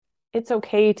it's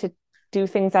okay to do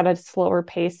things at a slower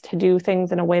pace, to do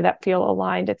things in a way that feel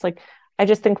aligned. It's like, I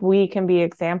just think we can be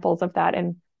examples of that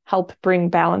and help bring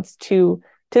balance to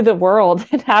the world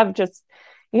and have just,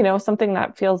 something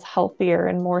that feels healthier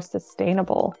and more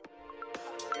sustainable.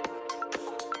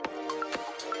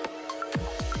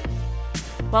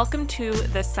 Welcome to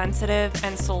the Sensitive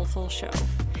and Soulful Show.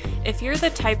 If you're the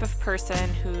type of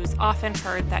person who's often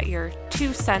heard that you're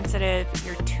too sensitive,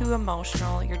 you're too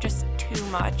emotional, you're just too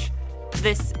much,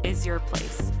 this is your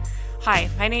place. Hi,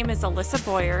 my name is Alyssa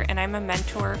Boyer, and I'm a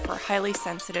mentor for highly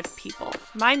sensitive people.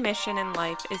 My mission in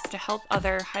life is to help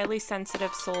other highly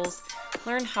sensitive souls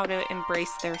learn how to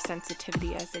embrace their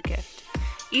sensitivity as a gift.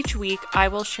 Each week, I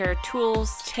will share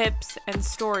tools, tips, and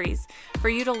stories for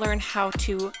you to learn how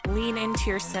to lean into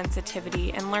your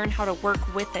sensitivity and learn how to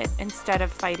work with it instead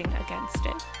of fighting against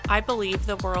it. I believe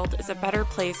the world is a better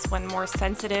place when more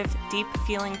sensitive,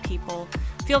 deep-feeling people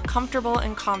feel comfortable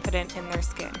and confident in their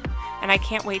skin, and I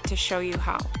can't wait to show you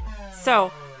how.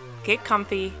 So, get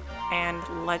comfy and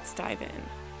let's dive in.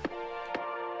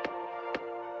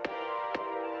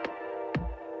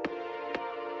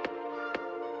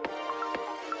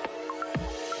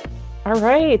 All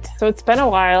right. So it's been a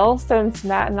while since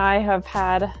Matt and I have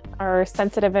had our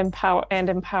sensitive and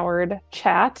empowered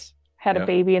chat. Had a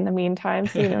baby in the meantime.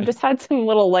 So, just had some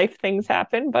little life things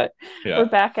happen, but we're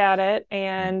back at it.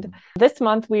 And this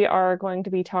month we are going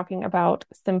to be talking about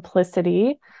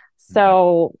simplicity.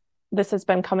 So this has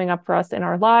been coming up for us in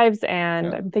our lives.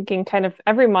 And I'm thinking kind of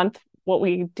every month what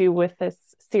we do with this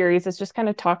series is just kind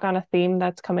of talk on a theme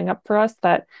that's coming up for us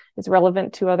that is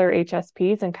relevant to other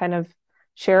HSPs and kind of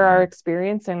share our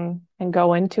experience and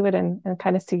go into it and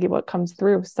kind of see what comes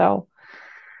through. So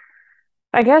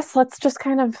I guess let's just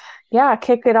kind of,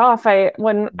 kick it off. I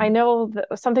know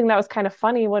that something that was kind of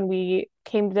funny when we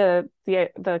came to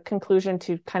the conclusion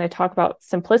to kind of talk about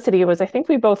simplicity was I think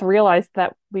we both realized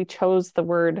that we chose the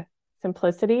word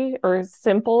simplicity or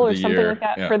simple or something like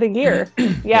that for the year.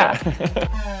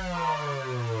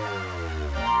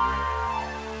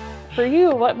 For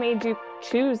you, what made you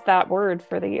choose that word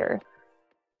for the year?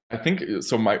 I think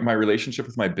so. My relationship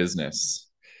with my business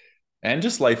and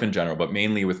just life in general, but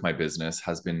mainly with my business,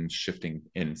 has been shifting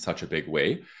in such a big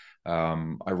way.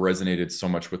 I resonated so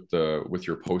much with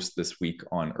your post this week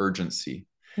on urgency.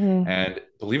 And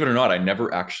believe it or not, I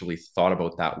never actually thought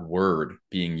about that word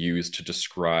being used to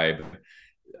describe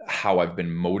how I've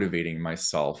been motivating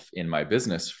myself in my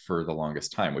business for the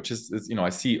longest time, which is I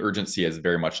see urgency as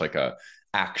very much like a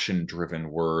action driven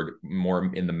word,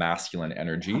 more in the masculine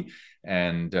energy.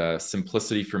 And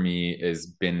simplicity for me has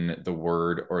been the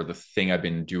word or the thing I've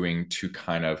been doing to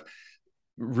kind of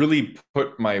really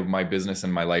put my business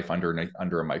and my life under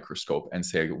a microscope and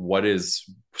say what is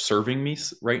serving me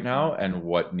right now and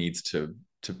what needs to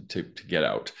get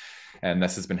out. And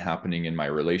this has been happening in my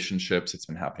relationships. It's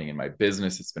been happening in my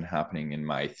business. It's been happening in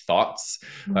my thoughts,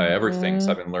 everything.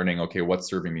 So I've been learning, okay, what's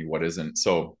serving me, what isn't.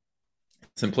 So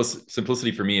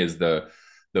simplicity for me is the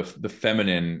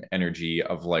feminine energy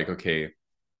of like, okay,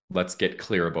 let's get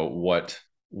clear about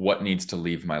what needs to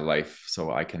leave my life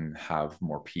so I can have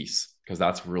more peace, because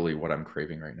that's really what I'm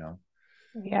craving right now.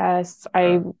 Yes,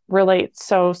 I relate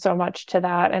so much to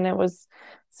that. And it was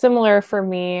similar for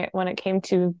me when it came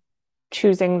to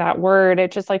choosing that word.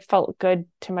 It just like felt good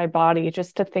to my body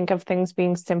just to think of things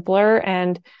being simpler.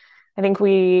 And I think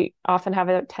we often have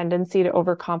a tendency to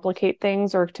overcomplicate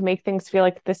things or to make things feel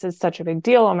like this is such a big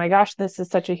deal. Oh my gosh, this is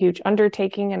such a huge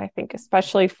undertaking. And I think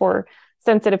especially for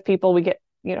sensitive people, we get,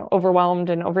 overwhelmed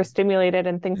and overstimulated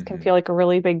and things can feel like a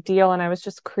really big deal. And I was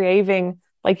just craving,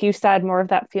 like you said, more of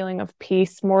that feeling of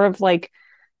peace, more of like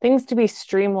things to be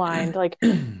streamlined, like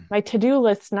my to-do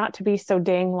list not to be so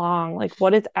dang long, like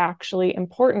what is actually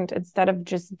important instead of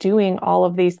just doing all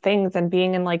of these things and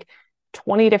being in like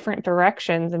 20 different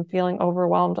directions and feeling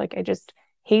overwhelmed. Like I just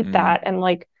hate that. And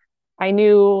like I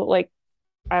knew like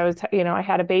I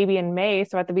had a baby in May.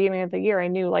 So at the beginning of the year, I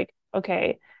knew like,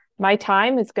 okay, my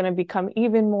time is going to become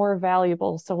even more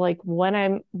valuable. So like what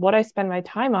I spend my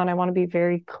time on, I want to be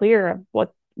very clear of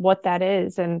what that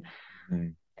is and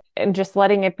just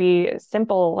letting it be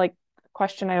simple. Like the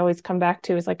question I always come back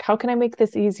to is like, how can I make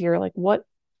this easier? Like, what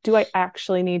do I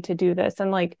actually need to do this? And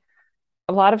like,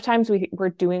 a lot of times we're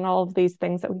doing all of these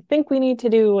things that we think we need to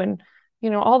do and,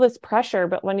 all this pressure.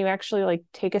 But when you actually like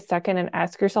take a second and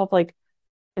ask yourself, like,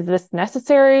 is this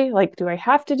necessary? Like, do I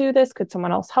have to do this? Could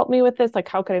someone else help me with this? Like,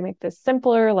 how could I make this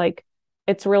simpler? Like,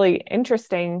 it's really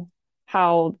interesting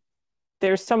how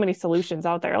there's so many solutions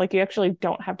out there. Like, you actually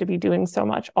don't have to be doing so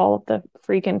much all of the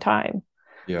freaking time,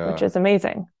 which is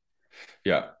amazing.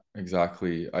 Yeah,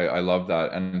 exactly. I love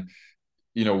that. And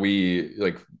we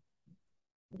like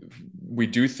we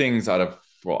do things out of,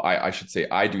 well, I should say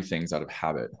I do things out of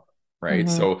habit, right? Hmm.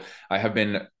 So I have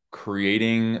been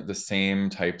creating the same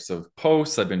types of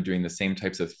posts. I've been doing the same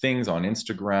types of things on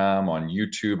Instagram, on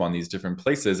YouTube, on these different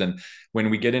places. And when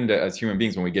we get into, as human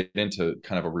beings, when we get into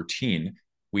kind of a routine,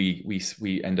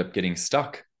 we end up getting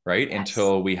stuck, right? Yes.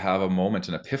 Until we have a moment,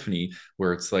 an epiphany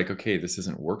where it's like, okay, this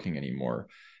isn't working anymore.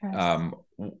 Yes. Um,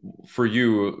 for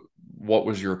you, what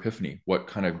was your epiphany? What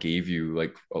kind of gave you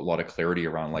like a lot of clarity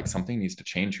around like something needs to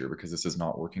change here because this is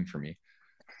not working for me?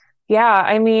 Yeah,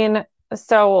 I mean,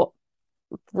 so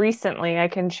recently I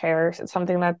can share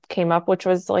something that came up, which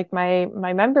was like my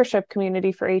membership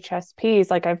community for HSPs.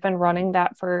 Like I've been running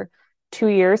that for 2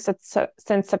 years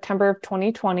since September of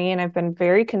 2020, and I've been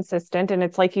very consistent. And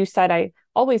it's like you said, I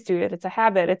always do it. It's a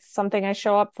habit. It's something I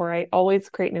show up for. I always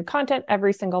create new content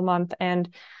every single month. And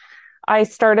I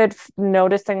started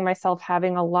noticing myself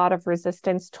having a lot of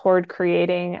resistance toward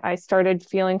creating. I started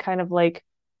feeling kind of like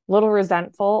a little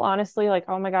resentful, honestly, like,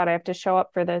 oh my God, I have to show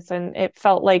up for this. And it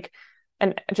felt like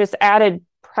an just added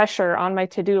pressure on my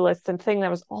to-do list and thing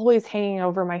that was always hanging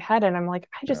over my head. And I'm like,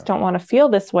 I just Yeah. don't want to feel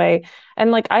this way.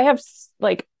 And like I have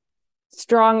like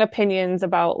strong opinions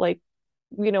about like,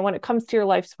 when it comes to your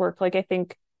life's work, like I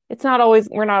think we're not always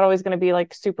going to be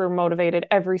like super motivated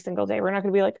every single day. We're not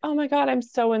going to be like, oh my God, I'm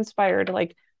so inspired.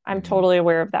 Like I'm Mm-hmm. totally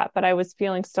aware of that. But I was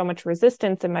feeling so much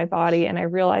resistance in my body. And I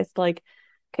realized like,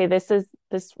 okay, this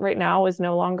right now is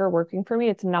no longer working for me.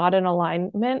 It's not in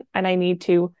alignment. And I need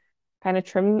to kind of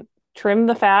trim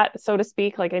the fat, so to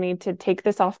speak. Like I need to take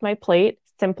this off my plate,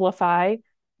 simplify,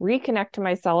 reconnect to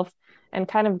myself, and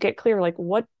kind of get clear like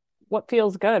what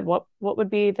feels good, what would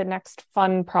be the next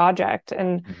fun project.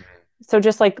 And Mm-hmm. so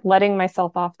just like letting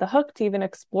myself off the hook to even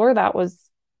explore that was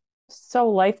so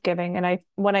life-giving. And I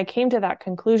when I came to that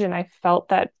conclusion, I felt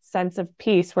that sense of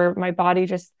peace where my body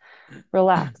just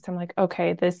relaxed. I'm like,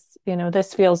 okay, this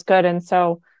feels good. And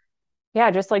so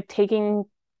yeah, just like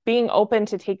being open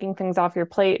to taking things off your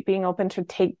plate, being open to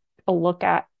take a look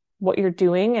at what you're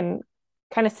doing and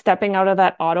kind of stepping out of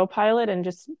that autopilot and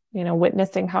just,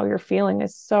 witnessing how you're feeling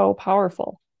is so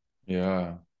powerful.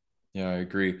 Yeah. Yeah, I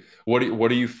agree. What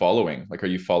are you following? Like, are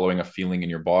you following a feeling in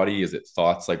your body? Is it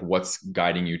thoughts? Like, what's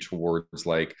guiding you towards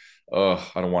like,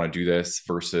 oh, I don't want to do this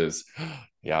versus,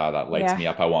 yeah, that lights Yeah, me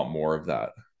up. I want more of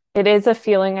that. it is a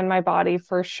feeling in my body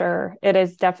for sure. It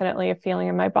is definitely a feeling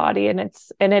in my body, and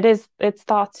it's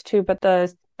thoughts too, but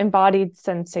the embodied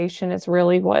sensation is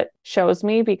really what shows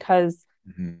me because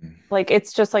Mm-hmm. like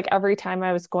it's just like every time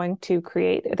I was going to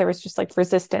create, there was just like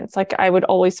resistance. Like I would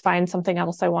always find something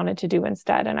else I wanted to do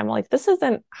instead. And I'm like, this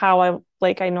isn't how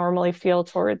I normally feel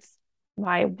towards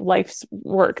my life's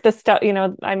work. This stuff,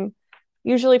 I'm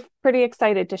usually pretty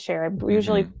excited to share. I'm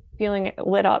usually Mm-hmm. feeling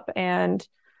lit up, and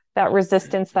that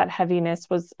resistance, that heaviness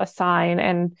was a sign.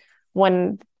 And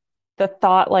when the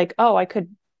thought like, oh, I could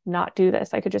not do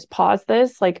this, I could just pause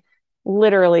this, like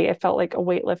literally it felt like a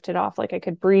weight lifted off, like I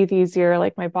could breathe easier,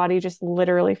 like my body just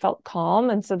literally felt calm.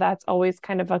 And so that's always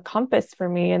kind of a compass for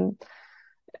me. And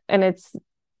it's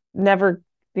never,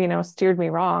 steered me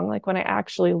wrong. Like when I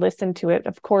actually listened to it,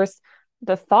 of course,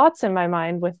 the thoughts in my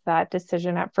mind with that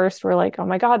decision at first were like, oh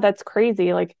my God, that's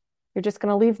crazy. Like you're just going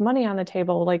to leave money on the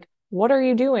table. Like, what are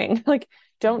you doing? Like,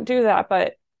 don't do that.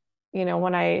 But,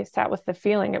 when I sat with the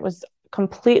feeling, it was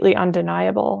completely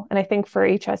undeniable. And I think for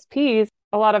HSPs,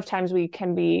 a lot of times we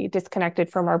can be disconnected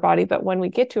from our body. But when we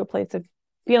get to a place of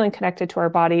feeling connected to our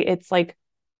body, it's like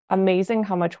amazing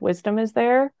how much wisdom is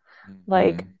there.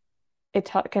 Like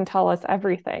Mm-hmm. can tell us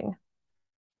everything.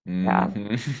 Yeah,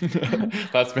 Mm-hmm.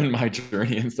 That's been my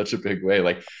journey in such a big way.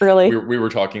 Like we really. we were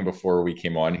talking before we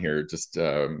came on here just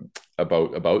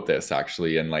about this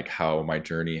actually, and like how my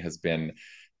journey has been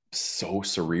so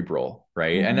cerebral,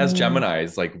 right? And as Mm-hmm.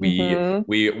 Geminis, like Mm-hmm.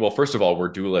 we well, first of all, we're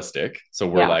dualistic. So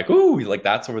we're Yeah. like, ooh, like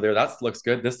that's over there, that looks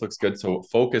good, this looks good. So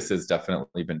focus has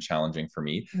definitely been challenging for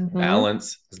me. Mm-hmm.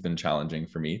 Balance has been challenging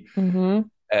for me. Mm-hmm.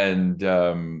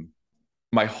 And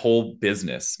my whole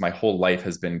business, my whole life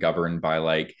has been governed by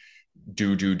like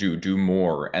do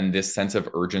more. And this sense of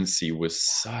urgency was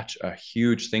such a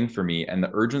huge thing for me. And the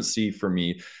urgency for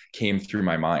me came through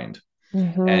my mind, and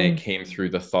it Mm-hmm. came through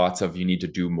the thoughts of you need to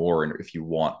do more and if you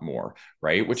want more,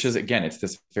 right? Which is, Yes. again, it's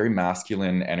this very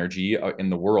masculine energy in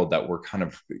the world that we're kind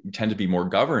of tend to be more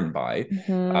governed by.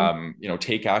 Mm-hmm.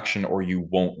 Take action or you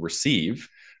won't receive,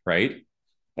 right?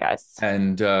 Yes.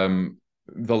 And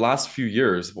the last few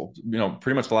years, well,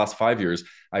 pretty much the last 5 years,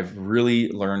 I've really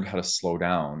learned how to slow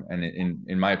down. And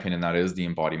in my opinion, that is the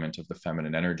embodiment of the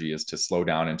feminine energy, is to slow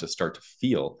down and to start to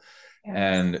feel. Yes.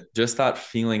 And just that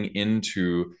feeling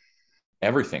into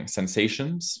everything,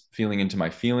 sensations, feeling into my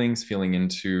feelings, feeling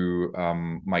into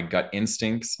my gut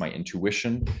instincts, my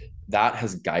intuition. That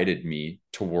has guided me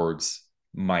towards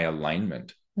my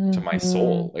alignment to my Mm-hmm.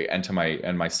 soul, like,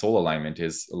 and my soul alignment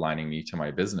is aligning me to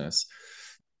my business.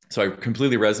 So I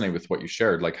completely resonate with what you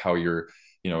shared, like how you're,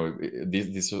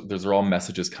 these are all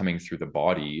messages coming through the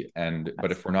body. And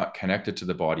but Yes. if we're not connected to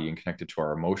the body and connected to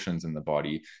our emotions in the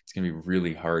body, it's going to be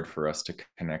really hard for us to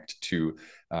connect to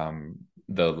um,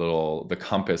 the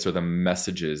compass or the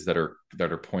messages that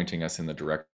are pointing us in the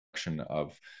direction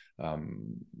of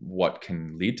what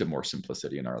can lead to more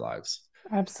simplicity in our lives.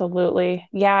 Absolutely.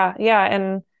 Yeah. Yeah.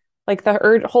 And like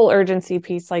the whole urgency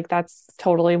piece, like that's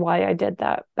totally why I did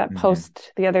that Mm-hmm.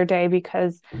 post the other day,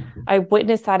 because I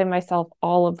witnessed that in myself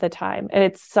all of the time. And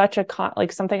it's such a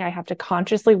like something I have to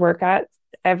consciously work at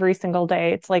every single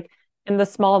day. It's like in the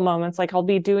small moments, like I'll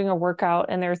be doing a workout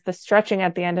and there's the stretching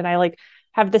at the end, and I like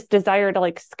have this desire to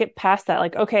like skip past that.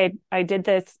 Like, okay, I did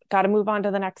this, got to move on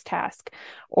to the next task.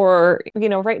 Or,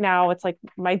 right now it's like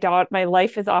my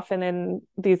life is often in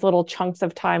these little chunks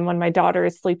of time when my daughter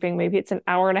is sleeping. Maybe it's an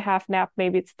hour and a half nap,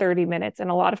 maybe it's 30 minutes.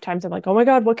 And a lot of times I'm like, oh my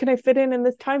God, what can I fit in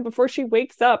this time before she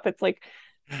wakes up? It's like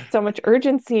so much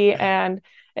urgency. And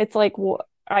it's like,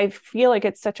 I feel like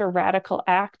it's such a radical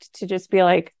act to just be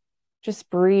like,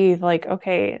 just breathe, like,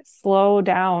 okay, slow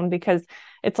down, because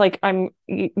it's like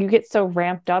you get so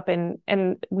ramped up, and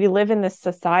we live in this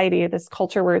society, this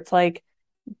culture where it's like,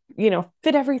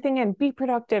 fit everything in, be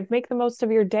productive, make the most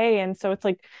of your day. And so it's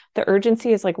like the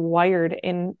urgency is like wired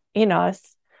in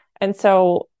us. And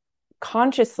so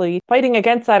consciously fighting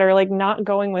against that, or like not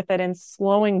going with it and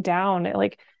slowing down,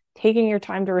 like taking your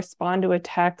time to respond to a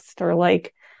text, or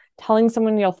like telling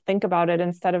someone you'll think about it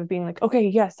instead of being like, okay,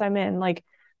 yes, I'm in. Like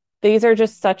these are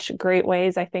just such great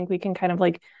ways I think we can kind of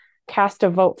like cast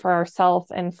a vote for ourselves,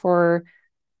 and for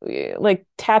like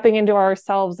tapping into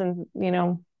ourselves, and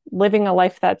living a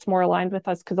life that's more aligned with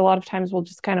us, because a lot of times we'll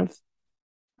just kind of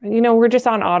we're just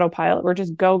on autopilot, we're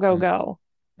just go go go.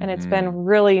 And it's Mm-hmm. been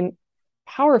really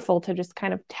powerful to just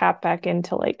kind of tap back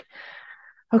into like,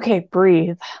 okay,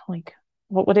 breathe, like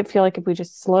what would it feel like if we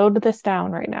just slowed this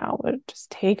down right now, would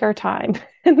just take our time.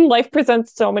 And life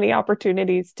presents so many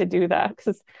opportunities to do that,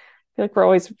 because I feel like we're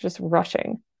always just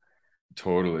rushing.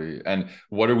 Totally. And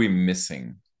what are we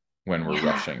missing when we're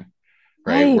Yeah. rushing?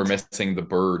 Right, we're Right. missing the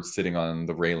birds sitting on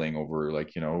the railing over,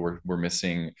 like, we're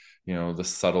missing, the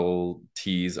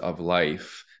subtleties of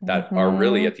life that are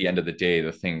really Mm-hmm. at the end of the day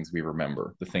the things we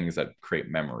remember, the things that create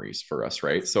memories for us,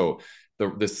 right? So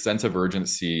this sense of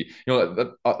urgency,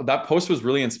 that post was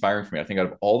really inspiring for me. I think out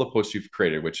of all the posts you've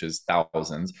created, which is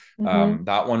thousands, Mm-hmm.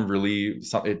 that one really,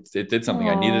 it did something.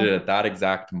 I needed it Oh, at that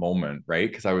exact moment, right?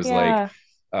 Because I was like, yeah.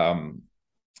 um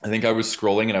I think I was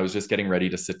scrolling and I was just getting ready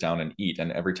to sit down and eat.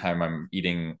 And every time I'm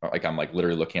eating, like I'm like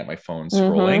literally looking at my phone Mm-hmm.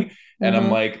 scrolling. And I'm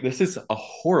Mm-hmm. like, this is a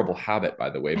horrible habit,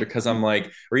 by the way, because I'm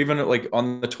like, or even like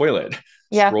on the toilet,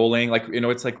 Yeah. scrolling, like,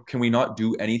 it's like, can we not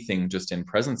do anything just in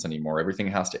presence anymore? Everything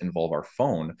has to involve our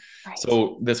phone. Right.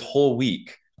 So this whole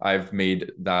week, I've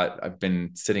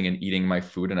been sitting and eating my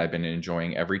food and I've been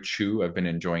enjoying every chew. I've been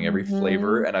enjoying every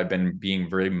flavor Mm-hmm. and I've been being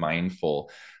very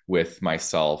mindful with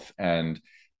myself. And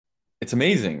it's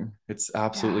amazing. It's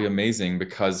absolutely Yeah. amazing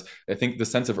because I think the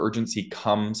sense of urgency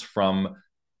comes from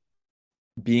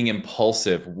being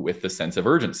impulsive with the sense of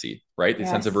urgency, right? The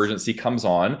sense of Yes. urgency comes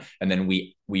on, and then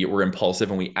we're impulsive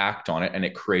and we act on it, and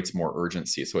it creates more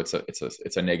urgency. So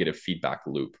it's a negative feedback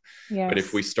loop. But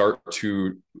if we Yes. start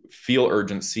to feel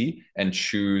urgency and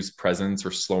choose presence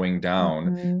or slowing down,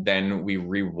 Mm-hmm. then we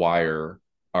rewire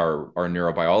our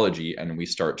neurobiology and we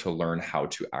start to learn how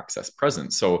to access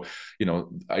presence. So,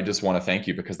 I just want to thank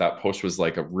you because that post was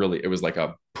like it was like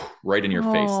a right in your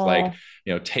face. Like,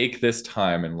 Oh, take this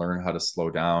time and learn how to slow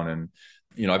down.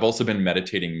 And I've also been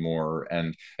meditating more,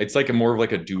 and it's like a more of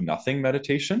like a do nothing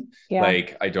meditation. yeah.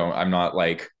 Like I'm not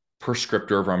like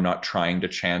prescriptive, or I'm not trying to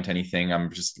chant anything. I'm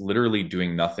just literally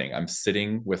doing nothing. I'm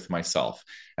sitting with myself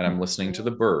and I'm listening to the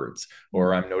birds,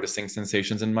 or I'm noticing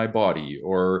sensations in my body,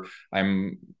 or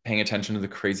I'm paying attention to the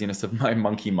craziness of my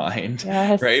monkey mind,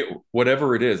 Yes. right?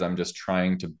 Whatever it is, I'm just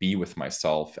trying to be with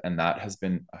myself. And that has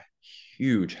been a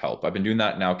huge help. I've been doing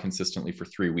that now consistently for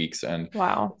 3 weeks, and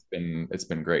Wow. it's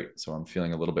been great. So I'm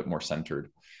feeling a little bit more centered.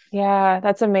 Yeah,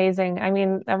 that's amazing. I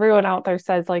mean, everyone out there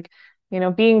says like,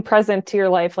 being present to your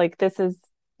life, like this is,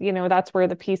 that's where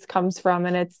the peace comes from.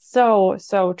 And it's so,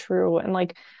 so true. And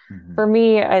like for Mm-hmm.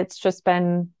 me, it's just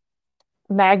been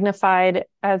magnified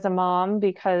as a mom,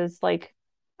 because like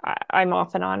I'm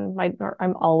often on my, or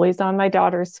I'm always on my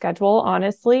daughter's schedule,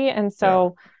 honestly. And Yeah.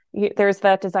 so there's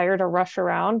that desire to rush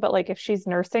around, but like if she's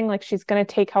nursing, like she's going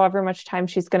to take however much time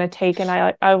she's going to take. And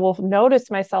I will notice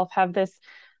myself have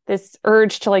this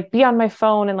urge to like be on my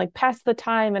phone and like pass the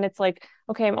time. And it's like,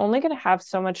 okay, I'm only going to have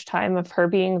so much time of her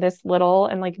being this little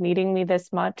and like needing me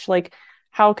this much. Like,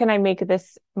 how can I make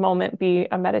this moment be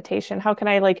a meditation? How can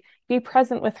I like be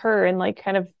present with her and like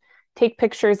kind of take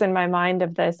pictures in my mind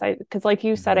of this? Because like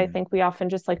you said, I Mhm. think we often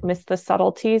just like miss the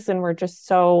subtleties and we're just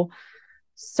so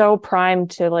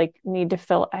primed to like need to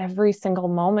fill every single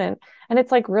moment. And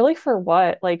it's like, really for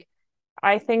what? Like,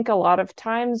 I think a lot of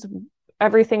times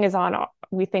everything is on,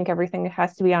 we think everything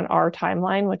has to be on our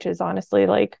timeline, which is honestly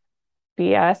like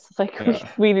BS. Like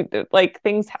Yeah. we like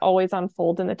things always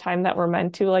unfold in the time that we're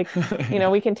meant to. Like, Yeah.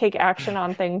 we can take action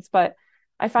on things, but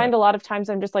I Yeah. find a lot of times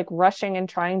I'm just like rushing and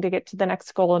trying to get to the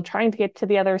next goal and trying to get to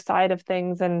the other side of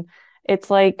things. And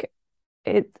it's like,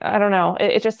 I don't know,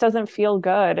 it just doesn't feel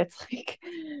good. It's like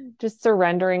just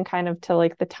surrendering kind of to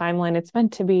like the timeline it's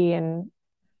meant to be and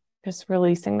just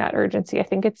releasing that urgency. I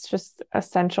think it's just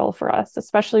essential for us,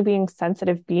 especially being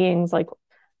sensitive beings. Like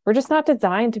we're just not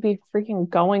designed to be freaking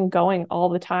going all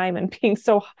the time and being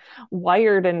so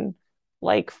wired and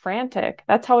like frantic.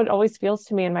 That's how it always feels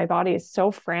to me in my body, is so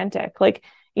frantic. Like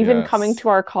even coming Yes. to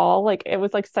our call, like it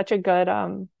was like such a good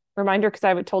reminder, because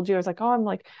I would told you I was like, oh, I'm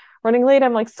like running late.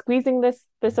 I'm like squeezing this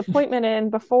appointment in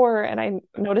before, and I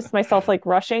noticed myself like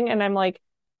rushing, and I'm like,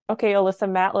 okay, Alyssa,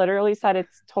 Matt literally said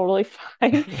it's totally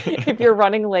fine if you're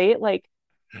running late. Like,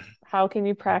 how can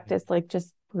you practice like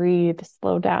just breathe,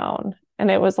 slow down? And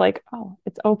it was like, oh,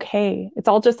 it's okay. It's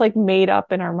all just like made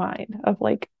up in our mind of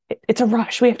like it's a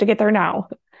rush. We have to get there now.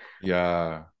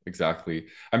 Yeah, exactly.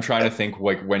 I'm trying to think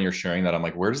like when you're sharing that, I'm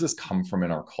like, where does this come from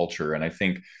in our culture? And I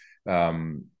think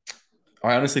um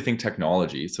I honestly think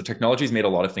technology. So technology's made a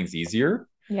lot of things easier,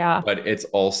 Yeah. but it's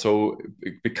also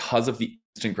because of the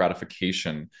instant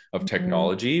gratification of Mm-hmm.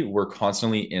 technology, we're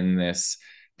constantly in this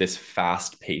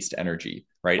fast-paced energy,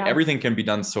 right? Yes. Everything can be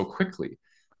done so quickly,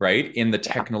 right? In the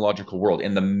Yeah. technological world,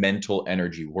 in the mental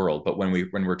energy world. But when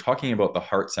we're talking about the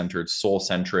heart-centered,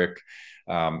 soul-centric,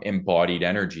 embodied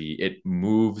energy, it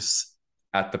moves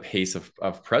at the pace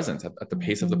of presence, at the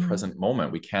pace of the Mm-hmm. present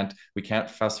moment. We can't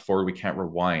fast forward, we can't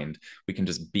rewind. We can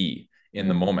just be in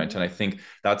the moment. Mm-hmm. And I think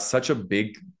that's such a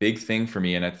big thing for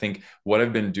me. And I think what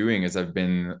I've been doing is I've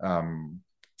been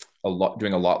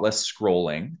doing a lot less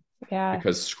scrolling, Yes.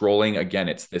 because scrolling, again,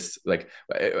 it's this like,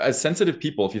 as sensitive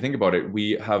people, if you think about it,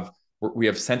 we have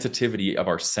sensitivity of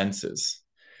our senses,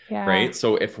 Yeah. right?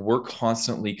 So if we're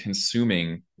constantly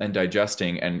consuming and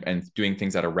digesting and doing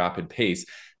things at a rapid pace,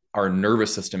 our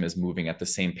nervous system is moving at the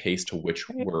same pace to which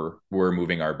Right. we're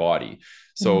moving our body.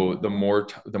 So Mm-hmm.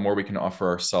 the more we can offer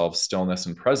ourselves stillness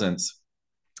and presence,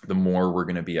 the more we're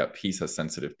going to be at peace as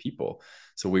sensitive people.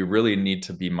 So we really need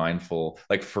to be mindful.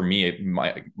 Like for me,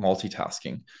 my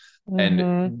multitasking and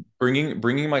Mm-hmm.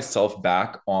 bringing myself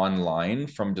back online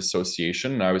from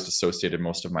dissociation. And I was dissociated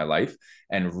most of my life,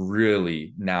 and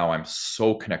really now I'm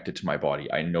so connected to my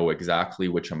body. I know exactly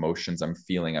which emotions I'm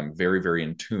feeling. I'm very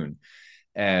in tune,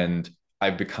 and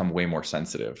I've become way more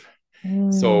sensitive.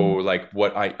 So Mm. like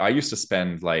what I used to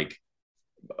spend like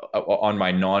on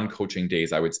my non-coaching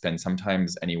days, I would spend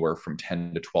sometimes anywhere from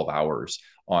 10 to 12 hours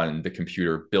on the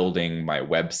computer building my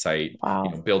website,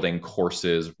 Wow. building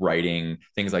courses, writing,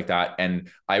 things like that. And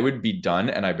I would be done.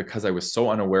 And because I was so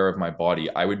unaware of my body,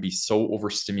 I would be so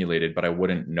overstimulated, but I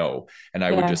wouldn't know. And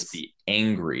I would just Yes. be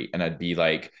angry, and I'd be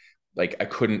like I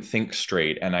couldn't think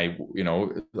straight, and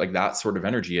like that sort of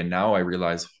energy. And now I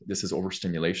realize this is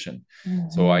overstimulation.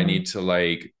 So I Mm-hmm. need to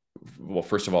like, well,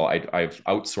 first of all, I've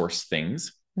outsourced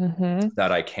things Mm-hmm.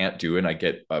 that I can't do, and I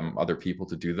get other people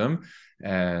to do them.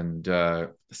 And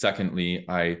secondly,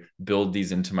 I build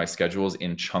these into my schedules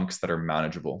in chunks that are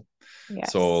manageable.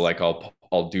 So Yes. like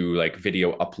I'll do like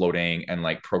video uploading and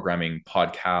like programming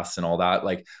podcasts and all that.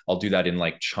 Like I'll do that in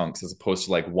like chunks, as opposed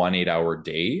to like 1 8 hour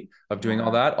day of doing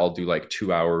all Yeah. that. I'll do like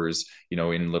 2 hours,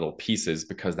 in little pieces,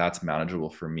 because that's manageable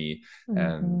for me.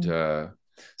 And Mm-hmm.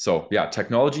 so yeah,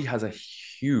 technology has a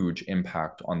huge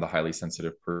impact on the highly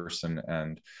sensitive person,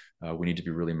 and we need to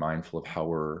be really mindful of how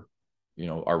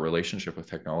our relationship with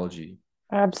technology.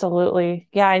 Absolutely.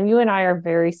 Yeah. And you and I are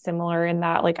very similar in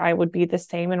that, like, I would be the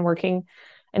same and working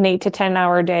an 8 to 10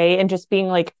 hour day and just being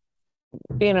like,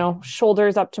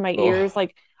 shoulders up to my ears. Oh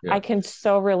Like, I yeah. can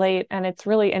so relate. And it's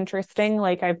really interesting.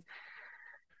 Like, I've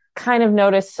kind of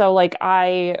noticed. So, like,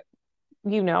 I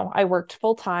worked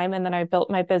full time and then I built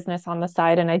my business on the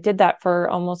side. And I did that for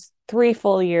almost 3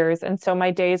 full years. And so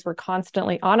my days were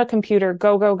constantly on a computer,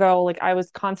 go, go, go. Like I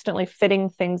was constantly fitting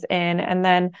things in. And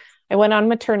then I went on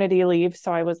maternity leave.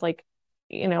 So I was like,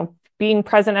 you know, being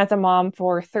present as a mom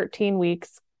for 13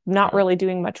 weeks, not Yeah. really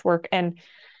doing much work. And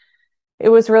it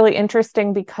was really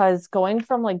interesting because going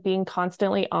from like being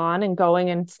constantly on and going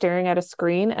and staring at a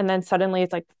screen, and then suddenly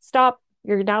it's like, stop,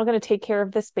 you're now going to take care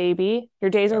of this baby.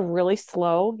 Your days are Yeah. really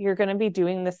slow. You're going to be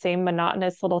doing the same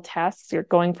monotonous little tasks. You're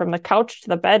going from the couch to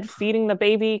the bed, feeding the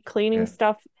baby, cleaning Yeah.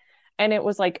 stuff. And it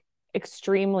was like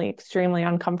extremely, extremely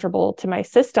uncomfortable to my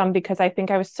system because I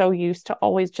think I was so used to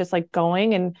always just like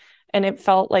going and it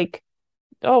felt like,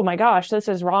 oh my gosh, this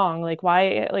is wrong. Like,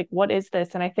 why, like, what is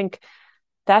this? And I think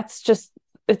that's just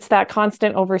it's that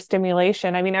constant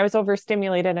overstimulation. I mean, I was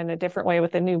overstimulated in a different way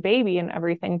with a new baby and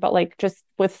everything, but like just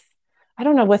with I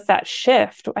don't know, with that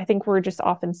shift, I think we're just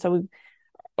often so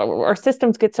our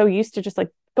systems get so used to just like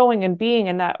going and being,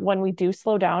 and that when we do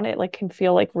slow down, it like can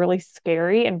feel like really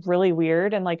scary and really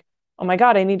weird and like, oh my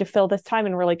God, I need to fill this time.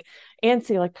 And we're like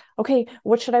antsy, like, okay,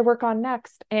 what should I work on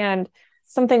next? And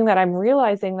something that I'm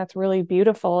realizing that's really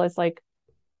beautiful is like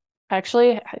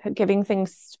actually giving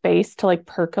things space to like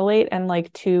percolate and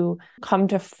like to come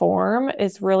to form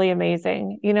is really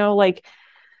amazing. Like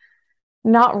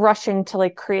not rushing to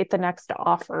like create the next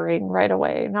offering right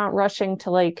away, not rushing to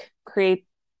like create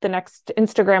the next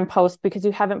Instagram post because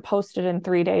you haven't posted in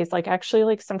 3 days. Like actually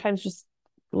like sometimes just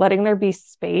letting there be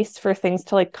space for things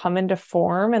to like come into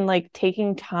form and like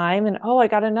taking time and oh, I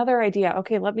got another idea.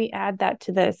 Okay, let me add that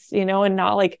to this, and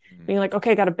not like Mhm. being like,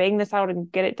 okay, I got to bang this out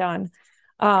and get it done.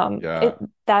 It Yeah.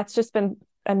 that's just been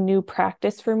a new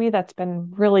practice for me that's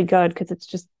been really good because it's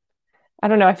just I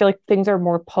don't know, I feel like things are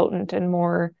more potent and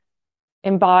more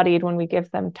embodied when we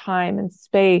give them time and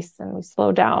space and we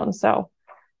slow down. So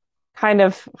kind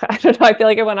of I don't know, I feel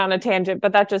like I went on a tangent,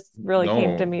 but that just really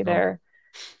came to No, me no. there.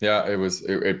 Yeah,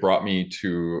 it brought me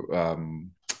to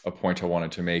a point I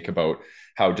wanted to make about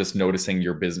how just noticing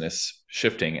your business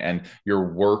shifting and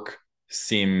your work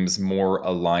seems more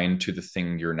aligned to the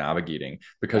thing you're navigating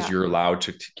because Yeah.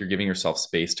 you're giving yourself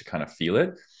space to kind of feel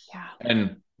it. Yeah.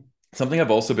 And something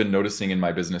I've also been noticing in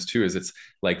my business too is it's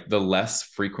like the less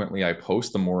frequently I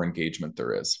post, the more engagement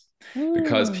there is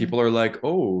because Mm. people are like,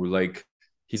 oh, like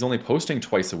he's only posting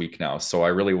twice a week now. So I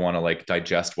really want to like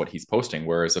digest what he's posting.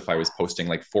 Whereas if I was Yes. posting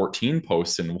like 14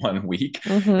 posts in 1 week,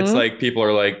 it's Mm-hmm. like people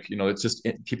are like, it's just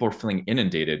people are feeling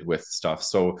inundated with stuff.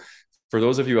 So for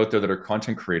those of you out there that are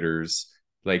content creators,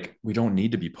 like we don't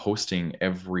need to be posting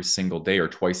every single day or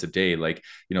twice a day. Like,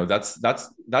 that's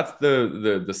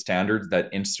the standards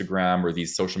that Instagram or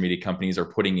these social media companies are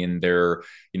putting in their,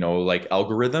 like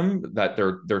algorithm that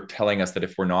they're telling us that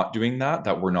if we're not doing that,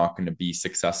 that we're not going to be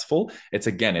successful. It's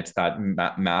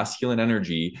that masculine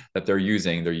energy that they're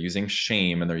using. They're using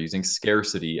shame and they're using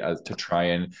scarcity as to try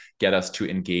and get us to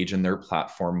engage in their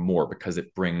platform more because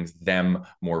it brings them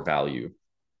more value.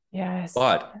 Yes.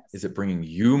 But is it bringing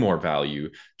you more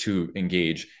value to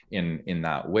engage in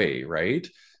that way, right?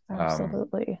 um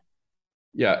Absolutely.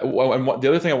 yeah, well, and the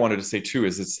other thing I wanted to say too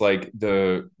is it's like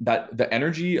the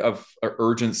energy of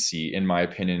urgency, in my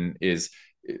opinion, is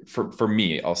for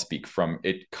me. I'll speak from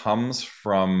it comes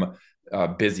from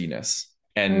busyness,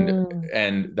 and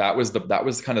Mm. that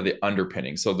was kind of the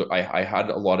underpinning. So I had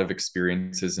a lot of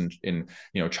experiences in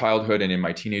childhood and in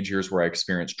my teenage years where I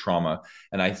experienced trauma,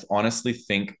 and I honestly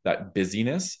think that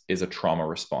busyness is a trauma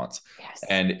response, Yes.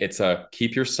 and it's a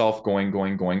keep yourself going,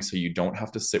 going, going, so you don't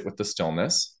have to sit with the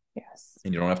stillness Yes.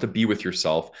 and you don't have to be with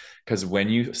yourself, because when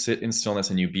you sit in stillness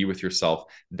and you be with yourself,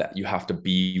 that you have to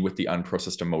be with the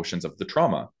unprocessed emotions of the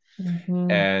trauma, Mm-hmm.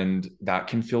 and that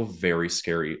can feel very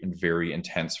scary and very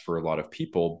intense for a lot of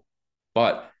people,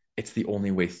 but it's the only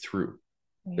way through.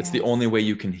 It's the only Yes. way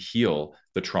you can heal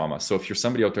the trauma. So if you're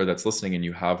somebody out there that's listening and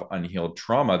you have unhealed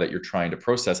trauma that you're trying to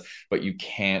process, but you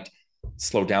can't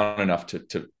slow down enough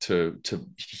to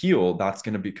heal, that's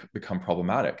going to become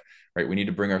problematic, right? We need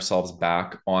to bring ourselves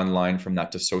back online from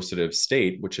that dissociative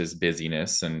state, which is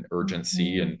busyness and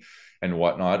urgency Mm-hmm. and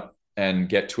whatnot, and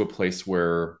get to a place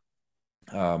where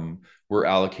we're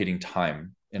allocating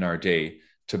time in our day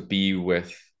to be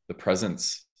with the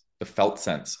presence, the felt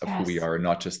sense of who we Yes. are, and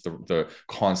not just the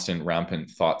constant rampant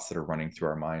thoughts that are running through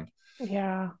our mind.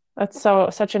 Yeah, that's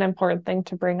such an important thing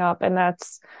to bring up. And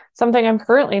that's something I'm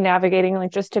currently navigating,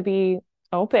 like just to be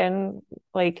open,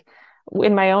 like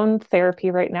in my own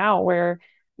therapy right now, where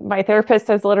my therapist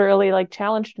has literally like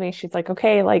challenged me. She's like,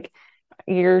 okay, like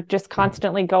you're just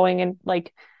constantly going and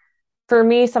like for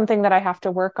me, something that I have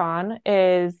to work on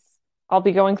is I'll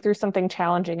be going through something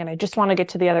challenging and I just want to get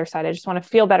to the other side. I just want to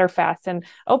feel better fast. And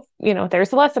oh,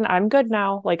 there's a lesson. I'm good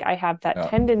now. Like I have that Yeah.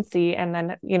 tendency. And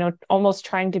then, almost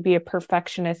trying to be a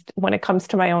perfectionist when it comes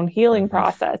to my own healing Mm-hmm.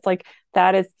 process. Like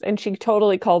that is, and she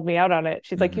totally called me out on it.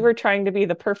 She's like, you Mhm. were trying to be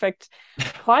the perfect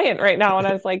client right now. And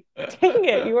I was like, dang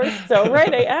it, you are so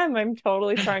right. I am. I'm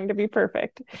totally trying to be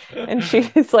perfect. And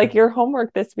she's like, your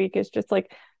homework this week is just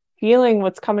like feeling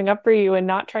what's coming up for you and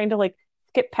not trying to like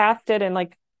skip past it and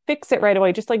like fix it right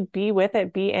away. Just like be with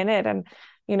it, be in it. And,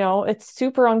 it's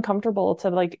super uncomfortable to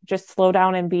like just slow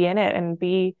down and be in it and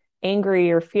be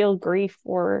angry or feel grief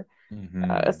or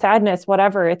Mhm. sadness,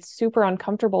 whatever. It's super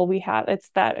uncomfortable. It's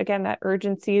that, again, that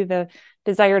urgency, the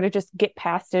desire to just get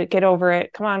past it, get over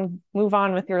it. Come on, move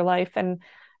on with your life. And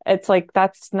it's like,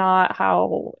 that's not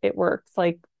how it works.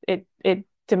 Like it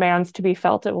demands to be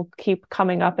felt. It will keep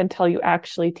coming up until you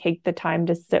actually take the time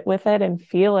to sit with it and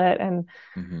feel it. And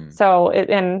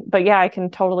Mhm. but yeah, I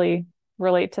can totally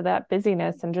relate to that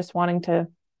busyness and just wanting to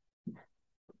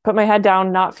put my head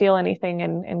down, not feel anything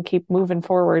and keep moving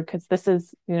forward because this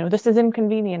is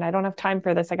inconvenient. I don't have time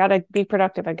for this. I got to be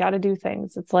productive. I got to do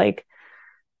things. It's like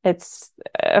it's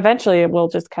eventually it will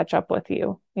just catch up with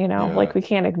you, like Yeah, we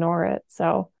can't ignore it.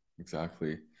 So,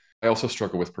 exactly. I also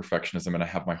struggle with perfectionism and I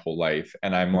have my whole life.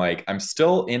 And I'm mhm, like, I'm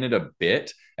still in it a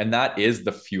bit. And that is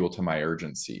the fuel to my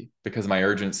urgency because my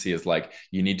urgency is like,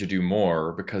 you need to do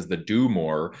more because the do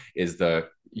more is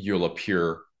you'll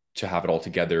appear to have it all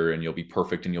together and you'll be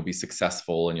perfect and you'll be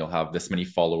successful and you'll have this many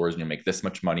followers and you'll make this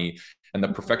much money. And the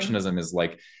mhm. perfectionism is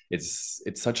like, it's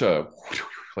such a,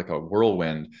 like a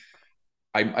whirlwind.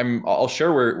 I'll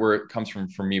share where it comes from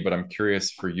for me, but I'm curious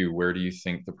for you. Where do you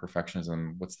think the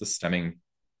perfectionism? What's the stemming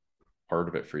part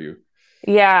of it for you?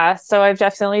 Yeah, so I've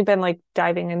definitely been like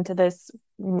diving into this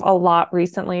a lot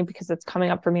recently because it's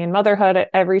coming up for me in motherhood.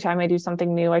 Every time I do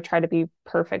something new, I try to be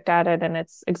perfect at it and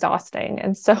it's exhausting.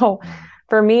 And so Mm-hmm.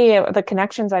 for me, the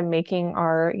connections I'm making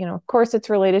are, of course, it's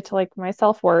related to like my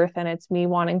self-worth and it's me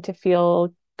wanting to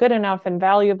feel good enough and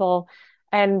valuable.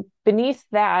 And beneath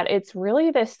that, it's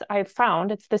really this I've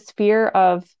found it's this fear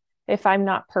of if I'm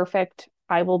not perfect,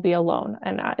 I will be alone.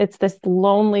 And it's this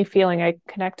lonely feeling. I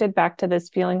connected back to this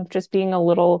feeling of just being a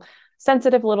little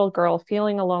sensitive little girl,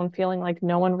 feeling alone, feeling like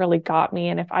no one really got me.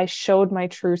 And if I showed my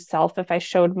true self, if I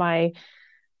showed my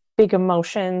big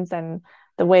emotions and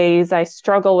the ways I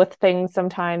struggle with things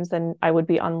sometimes, then I would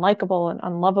be unlikable and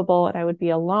unlovable and I would be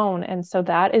alone. And so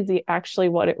that is actually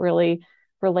what it really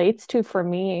relates to for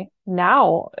me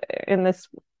now in this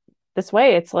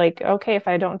way. It's like, okay, if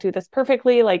I don't do this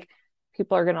perfectly, like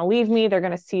people are going to leave me, they're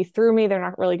going to see through me, they're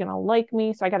not really going to like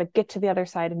me. So I got to get to the other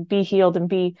side and be healed and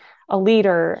be a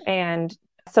leader. And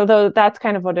so though that's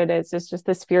kind of what it is. It's just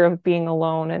this fear of being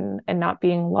alone and not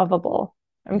being lovable.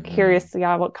 I'm Mm-hmm. curious,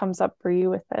 yeah, what comes up for you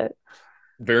with it?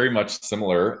 Very much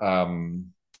similar.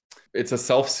 It's a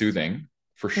self-soothing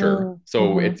for sure.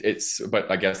 So Mm-hmm.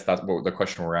 but I guess that's what the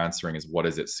question we're answering is what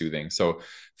is it soothing? So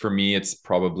for me, it's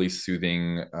probably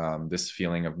soothing this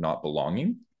feeling of not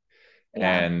belonging.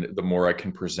 Yeah. And the more I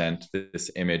can present this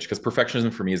image, because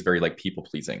perfectionism for me is very like people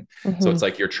pleasing. So Mm-hmm. it's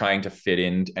like you're trying to fit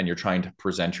in and you're trying to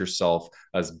present yourself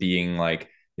as being like,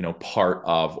 part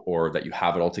of, or that you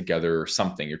have it all together or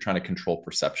something. You're trying to control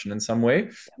perception in some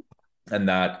way. And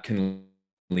that can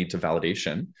lead to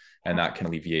validation and Yeah. that can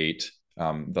alleviate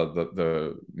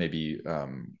the maybe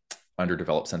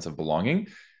underdeveloped sense of belonging.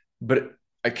 But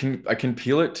I can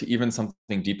peel it to even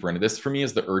something deeper into this. For me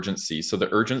is the urgency. So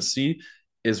the urgency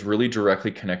is really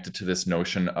directly connected to this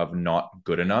notion of not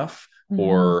good enough, Mm-hmm.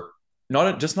 or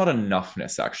not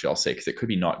enoughness, actually. I'll say, because it could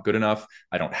be not good enough,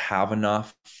 I don't have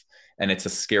enough, and it's a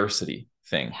scarcity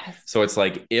thing. Yes. So it's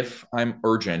like if I'm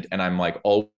urgent and I'm like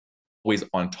always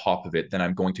on top of it, then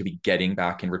I'm going to be getting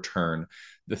back in return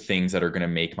the things that are going to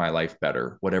make my life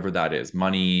better, whatever that is: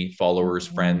 money, followers,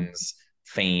 Mm-hmm. friends,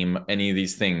 fame, any of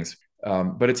these things.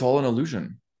 But it's all an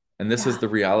illusion. And this is Yeah. the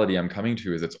reality I'm coming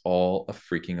to: is it's all a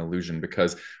freaking illusion,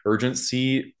 because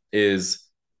urgency is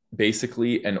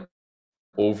basically an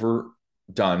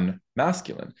overdone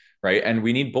masculine, right? And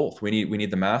we need both. We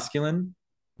need the masculine,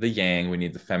 the yang, we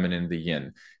need the feminine, the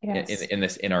yin, Yes.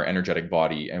 in our energetic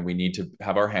body, and we need to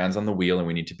have our hands on the wheel and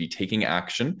we need to be taking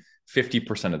action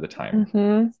 50% of the time.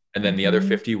 Mm-hmm. And then the other Mm-hmm.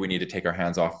 50, we need to take our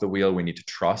hands off the wheel. We need to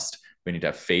trust. We need to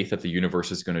have faith that the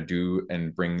universe is going to do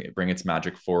and bring its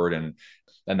magic forward. And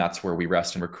that's where we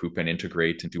rest and recoup and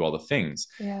integrate and do all the things.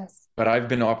 Yes. But I've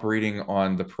been operating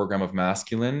on the program of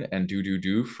masculine and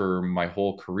do for my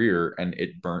whole career, and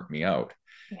it burnt me out.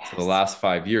 So the Yes. last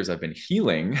 5 years, I've been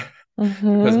healing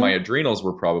because my Mm-hmm. adrenals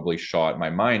were probably shot, my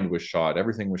mind was shot,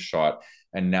 everything was shot,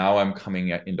 and now I'm coming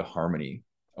into harmony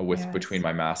with between Yes.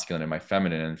 my masculine and my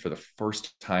feminine. And for the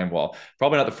first time, well,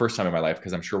 probably not the first time in my life,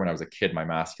 because I'm sure when I was a kid, my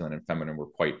masculine and feminine were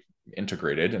quite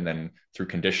integrated, and then through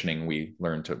conditioning we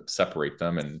learned to separate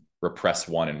them and repress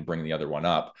one and bring the other one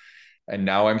up. And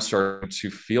now I'm starting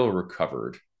to feel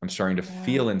recovered. I'm starting to Yeah.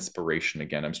 feel inspiration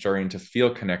again. I'm starting to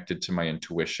feel connected to my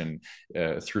intuition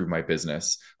through my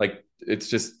business. Like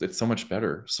it's so much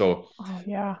better. So Oh,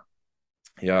 yeah.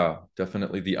 yeah,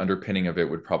 definitely the underpinning of it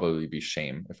would probably be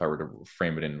shame if I were to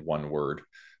frame it in one word,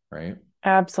 right?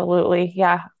 Absolutely.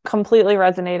 Yeah. Completely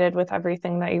resonated with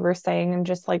everything that you were saying and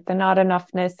just like the not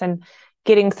enoughness and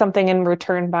getting something in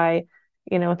return by,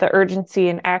 the urgency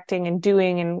and acting and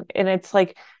doing and it's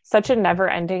like such a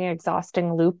never-ending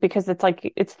exhausting loop because it's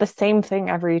like it's the same thing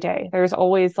every day. There's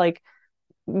always like,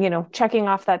 checking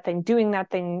off that thing, doing that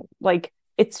thing, like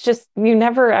it's just you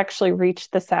never actually reach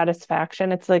the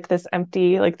satisfaction. It's like this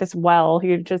empty, like this well.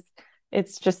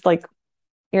 It's just like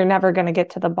you're never going to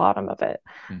get to the bottom of it.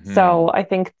 So Mm-hmm. I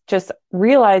think just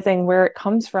realizing where it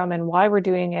comes from and why we're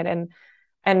doing it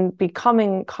and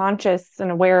becoming conscious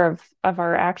and aware of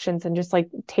our actions and just like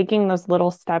taking those little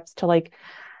steps to like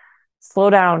slow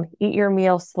down, eat your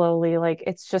meal slowly. Like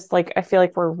it's just like I feel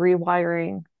like we're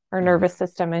rewiring our nervous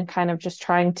system and kind of just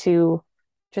trying to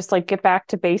just like get back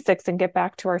to basics and get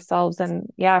back to ourselves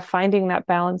and yeah, finding that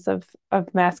balance of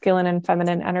masculine and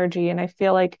feminine energy. And I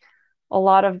feel like a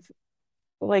lot of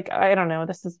like I don't know,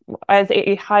 this is as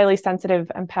a highly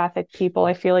sensitive empathic people,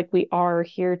 I feel like we are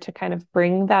here to kind of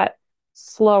bring that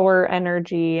slower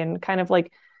energy and kind of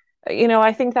like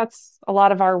I think that's a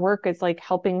lot of our work is like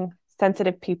helping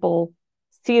sensitive people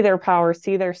see their power,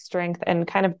 see their strength and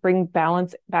kind of bring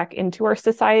balance back into our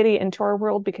society, into our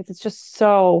world because it's just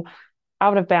so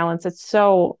out of balance. It's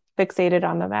so fixated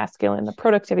on the masculine, the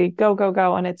productivity, go go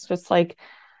go and it's just like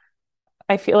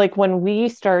I feel like when we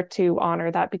start to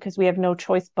honor that because we have no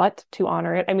choice but to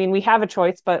honor it. I mean, we have a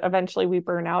choice, but eventually we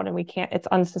burn out and we can't, it's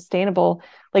unsustainable.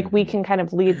 Like we Mm-hmm. can kind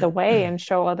of lead the way and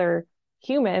show other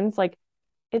humans like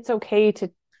it's okay to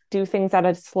do things at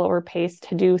a slower pace,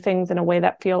 to do things in a way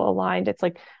that feel aligned. It's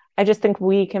like I just think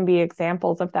we can be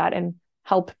examples of that and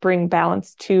help bring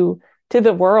balance to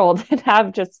the world and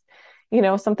have just,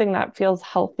 something that feels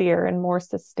healthier and more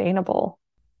sustainable.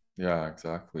 Yeah,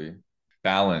 exactly.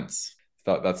 Balance.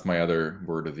 Thought that's my other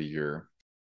word of the year.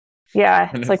 Yeah,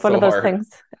 And it's it's like one of so those hard. things.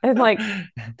 And like,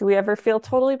 do we ever feel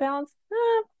totally balanced?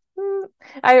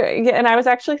 Yeah, and I was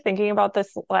actually thinking about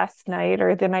this last night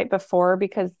or the night before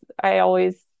because I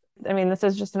mean, this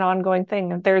is just an ongoing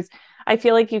thing. I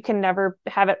feel like you can never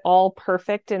have it all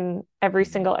perfect in every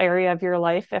single area of your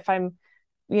life. If I'm,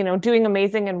 doing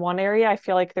amazing in one area, I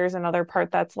feel like there's another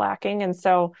part that's lacking. And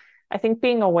so I think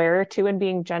being aware too and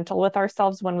being gentle with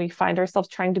ourselves when we find ourselves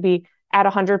trying to be at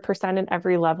 100% in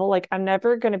every level. Like I'm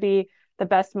never going to be the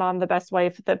best mom, the best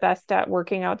wife, the best at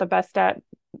working out, the best at,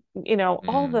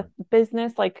 all the Mm,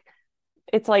 business. Like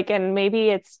it's like, and maybe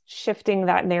it's shifting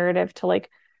that narrative to like,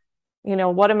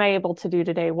 what am I able to do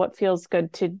today? What feels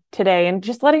good to today? And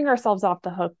just letting ourselves off the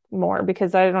hook more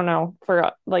because I don't know,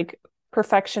 for like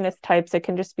perfectionist types, it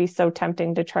can just be so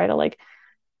tempting to try to like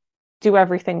do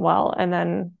everything well. And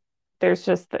then there's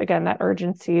just, again, that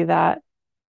urgency, that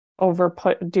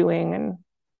overput doing, and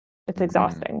it's mhm.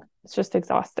 exhausting. It's just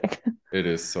exhausting. It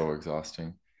is so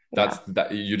exhausting. Yeah.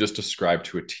 That you just described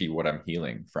to a T what I'm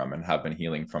healing from and have been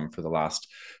healing from for the last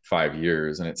 5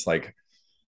 years. And it's like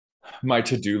my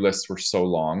to-do lists were so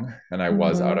long and I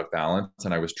was out Mm-hmm. of balance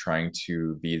and I was trying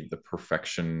to be the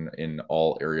perfection in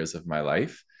all areas of my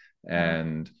life. Yeah.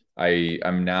 And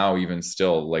I'm now even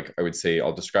still like I would say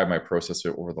I'll describe my process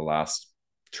over the last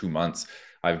 2 months.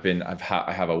 I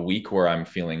have a week where I'm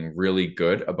feeling really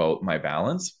good about my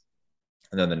balance.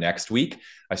 And then the next week,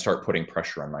 I start putting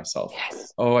pressure on myself.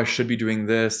 Yes. Oh, I should be doing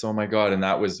this. Oh my God. And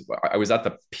I was at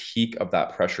the peak of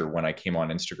that pressure when I came on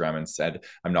Instagram and said,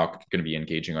 I'm not going to be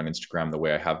engaging on Instagram the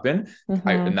way I have been.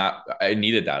 Mm-hmm. I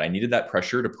needed that. I needed that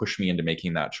pressure to push me into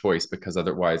making that choice because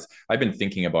otherwise I've been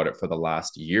thinking about it for the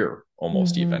last year,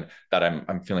 almost Mm-hmm. even that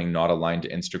I'm feeling not aligned to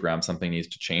Instagram. Something needs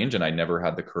to change. And I never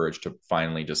had the courage to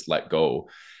finally just let go.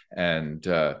 And,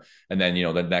 uh, and then,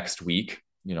 the next week,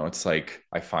 it's like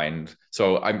I find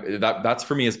so that's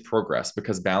for me is progress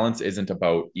because balance isn't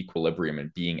about equilibrium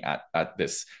and being at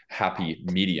this happy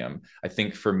Right. medium. I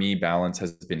think for me balance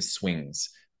has been swings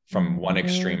from one Mm-hmm.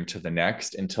 extreme to the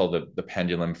next until the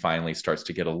pendulum finally starts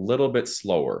to get a little bit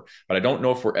slower. But I don't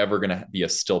know if we're ever going to be a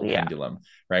still Yeah. pendulum,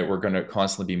 right? We're going to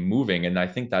constantly be moving, and I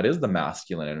think that is the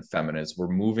masculine and feminine. We're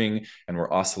moving and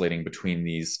we're oscillating between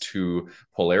these two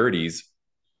polarities,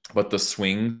 but the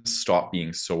swings stop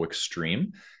being so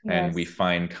extreme and we Yes.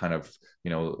 find kind of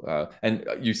and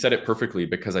you said it perfectly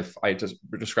because I just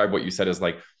described what you said as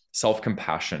like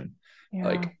self-compassion. Yeah.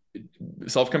 Like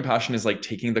self-compassion is like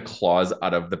taking the claws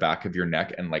out of the back of your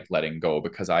neck and like letting go,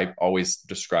 because I always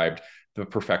described the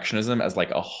perfectionism as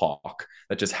like a hawk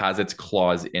that just has its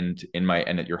claws in my,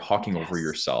 and that you're hawking over Yes.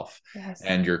 yourself, Yes.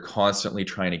 and you're constantly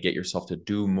trying to get yourself to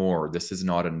do more. This is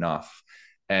not enough.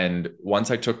 And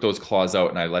once I took those claws out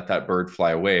and I let that bird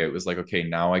fly away, it was like, okay,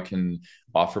 now I can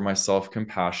offer myself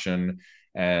compassion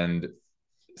and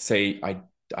say,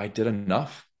 I did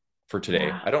enough for today.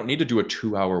 Yeah. I don't need to do a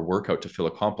 2 hour workout to feel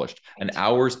accomplished. An Right.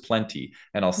 hour's plenty.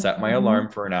 And I'll set my Mhm. alarm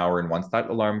for an hour. And once that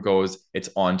alarm goes, it's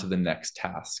on to the next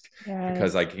task,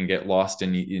 because I Yes. can get lost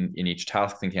in each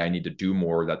task thinking I need to do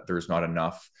more, that there's not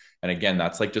enough. And again,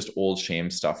 that's like just old shame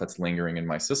stuff that's lingering in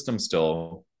my system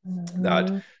still, that,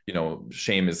 Mhm.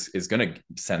 shame is going to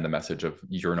send the message of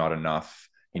you're not enough.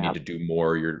 You need Yeah. to do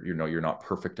more. You're not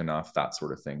perfect enough, that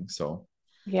sort of thing. So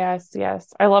Yes,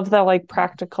 yes. I love the like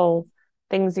practical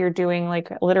things you're doing, like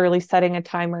literally setting a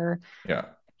timer, yeah.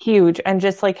 huge, and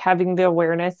just like having the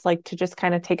awareness, like to just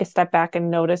kind of take a step back and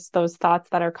notice those thoughts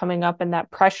that are coming up and that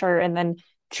pressure, and then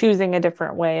choosing a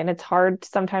different way. And it's hard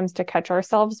sometimes to catch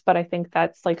ourselves, but I think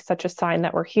that's like such a sign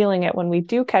that we're healing it when we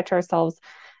do catch ourselves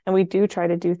and we do try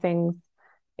to do things,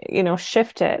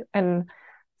 shift it. And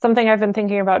something I've been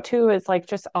thinking about too is like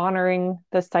just honoring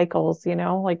the cycles,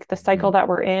 like the cycle Mhm. that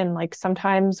we're in. Like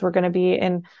sometimes we're going to be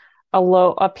in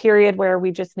a period where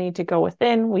we just need to go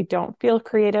within, we don't feel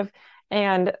creative.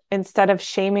 And instead of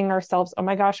shaming ourselves, oh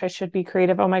my gosh, I should be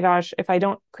creative. Oh my gosh, if I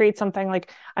don't create something,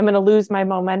 like I'm going to lose my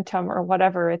momentum or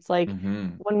whatever. It's like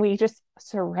Mhm. when we just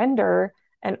surrender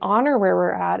and honor where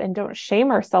we're at and don't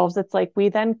shame ourselves, it's like we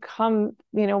then come,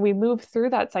 we move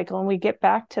through that cycle and we get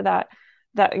back to that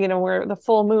we're the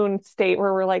full moon state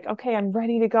where we're like, okay, I'm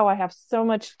ready to go. I have so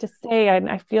much to say and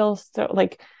I feel so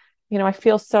like, I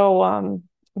feel so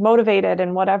motivated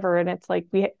and whatever. And it's like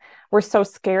we're so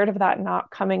scared of that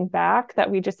not coming back that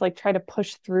we just like try to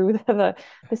push through the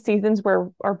seasons where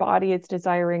our body is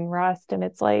desiring rest. And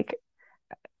it's like,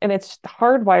 and it's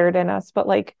hardwired in us, but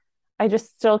like I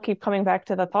just still keep coming back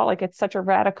to the thought, like it's such a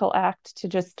radical act to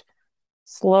just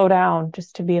slow down,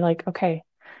 just to be like, okay,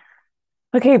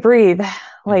 breathe.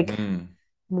 Like, Mhm.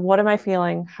 what am I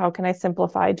feeling? How can I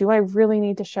simplify? Do I really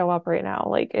need to show up right now?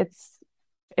 Like it's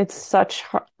such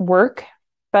work,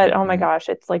 but oh my Mhm. gosh,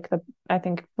 it's like I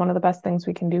think one of the best things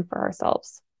we can do for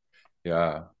ourselves.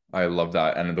 Yeah, I love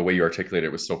that. And the way you articulate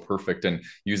it was so perfect. And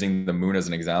using the moon as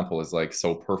an example is like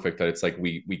so perfect, that it's like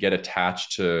we get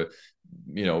attached to,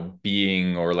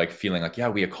 being, or like feeling like, yeah,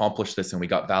 we accomplished this and we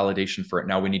got validation for it.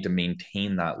 Now we need to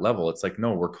maintain that level. It's like,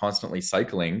 no, we're constantly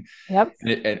cycling, Yep.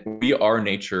 and we are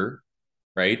nature,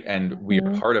 right? And we are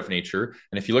Mhm. part of nature.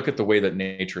 And if you look at the way that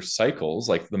nature cycles,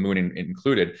 like the moon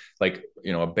included, like,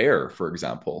 a bear, for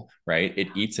example, right?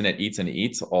 It eats and it eats and it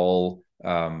eats all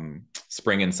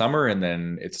spring and summer, and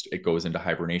then it goes into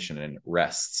hibernation and it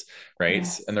rests, right? And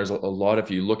Yes. there's a lot of,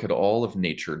 you look at all of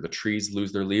nature, the trees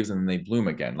lose their leaves and then they bloom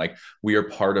again. Like, we are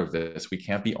part of this. We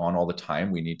can't be on all the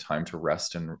time. We need time to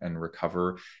rest and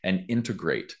recover and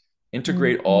integrate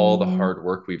all the Mhm. hard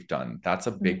work we've done. That's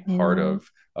a big part Mhm.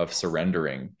 of Yes.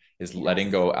 surrendering, is letting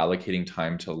Yes. go, allocating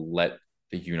time to let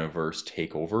the universe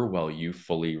take over while you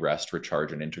fully rest,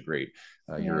 recharge, and integrate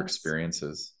your Yes.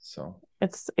 experiences. So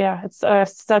It's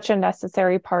such a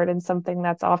necessary part and something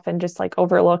that's often just like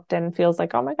overlooked and feels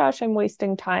like, oh my gosh, I'm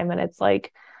wasting time. And it's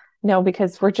like, no,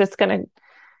 because we're just gonna,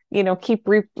 keep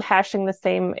rehashing the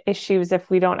same issues if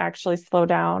we don't actually slow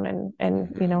down and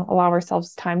mm-hmm. allow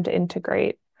ourselves time to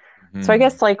integrate. So I Mm-hmm.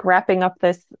 guess like wrapping up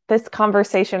this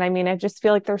conversation, I mean, I just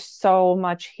feel like there's so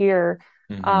much here.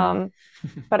 Mm-hmm. Um,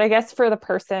 but I guess for the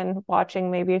person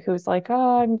watching, maybe who's like,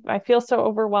 oh, I feel so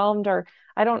overwhelmed, or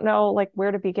I don't know like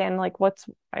where to begin, like what's,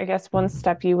 I guess, one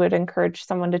step you would encourage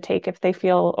someone to take if they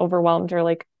feel overwhelmed or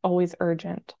like always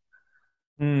urgent?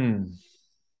 Mm.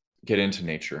 Get into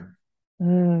nature.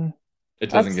 Mm, It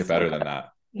doesn't that's get so better than good. that.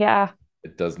 Yeah.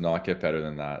 It does not get better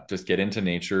than that. Just get into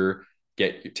nature,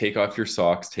 take off your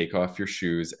socks, take off your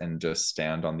shoes, and just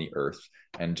stand on the earth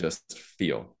and just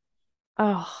feel.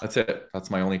 Oh, That's it.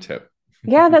 That's my only tip.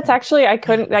 yeah, that's actually, I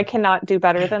cannot do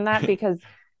better than that because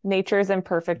nature is in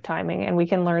perfect timing and we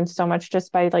can learn so much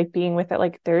just by like being with it.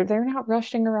 Like they're not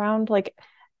rushing around. Like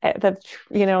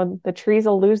the trees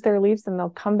will lose their leaves and they'll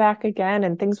come back again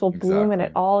and things will bloom and it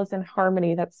Exactly. all is in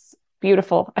harmony. That's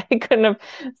beautiful. I couldn't have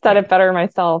said Yeah. it better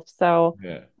myself. So,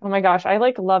 Yeah. oh my gosh, I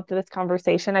like loved this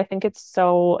conversation. I think it's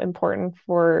so important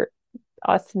for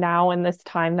us now in this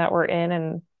time that we're in.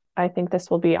 And I think this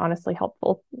will be honestly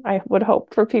helpful. I would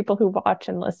hope for people who watch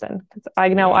and listen because I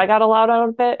know Yeah. I got a lot out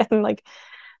of it. And like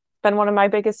been one of my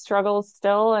biggest struggles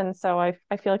still. And so I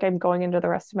feel like I'm going into the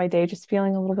rest of my day just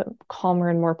feeling a little bit calmer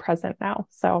and more present now.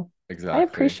 So I Exactly.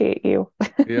 appreciate you.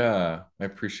 Yeah, I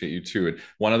appreciate you too. And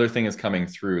one other thing is coming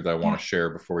through that I want Yeah. to share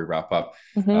before we wrap up,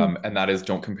 Hmm. and that is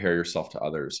don't compare yourself to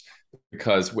others.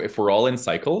 Because if we're all in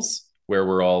cycles where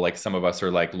we're all like, some of us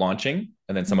are like launching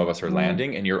and then some of us are Hmm.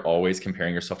 landing, and you're always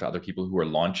comparing yourself to other people who are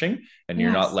launching and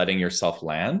you're not Yes. letting yourself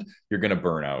land, you're going to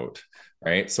burn out.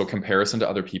 Right. So comparison to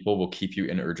other people will keep you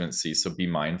in urgency. So be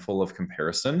mindful of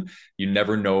comparison. You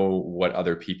never know what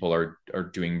other people are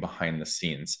doing behind the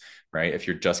scenes, right? If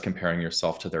you're just comparing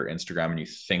yourself to their Instagram and you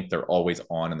think they're always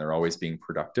on and they're always being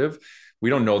productive, we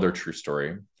don't know their true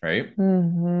story, right?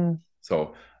 Hmm.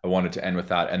 So I wanted to end with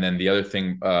that. And then the other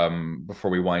thing, before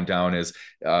we wind down, is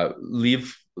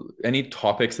leave any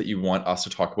topics that you want us to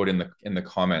talk about in the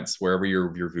comments wherever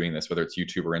you're viewing this, whether it's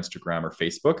YouTube or Instagram or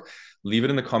Facebook. Leave it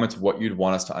in the comments what you'd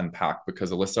want us to unpack,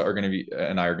 because Alyssa are going to be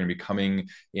and I are going to be coming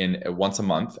in once a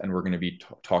month, and we're going to be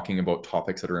talking about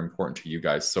topics that are important to you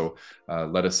guys. So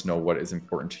let us know what is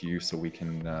important to you so we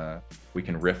can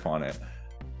riff on it.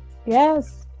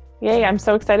 Yes. Yay. I'm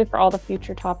so excited for all the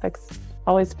future topics.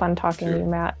 Always fun talking to you, Too.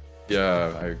 Matt.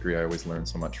 Yeah, I agree. I always learn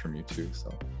so much from you too.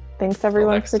 So Thanks till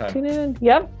everyone next for time. tuning in.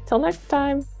 Yep. Till next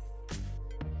time.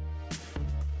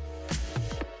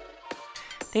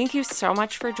 Thank you so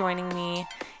much for joining me.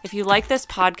 If you like this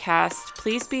podcast,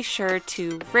 please be sure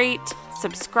to rate,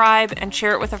 subscribe, and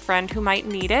share it with a friend who might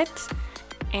need it.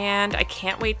 And I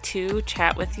can't wait to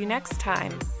chat with you next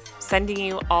time. Sending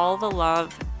you all the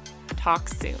love. Talk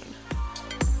soon.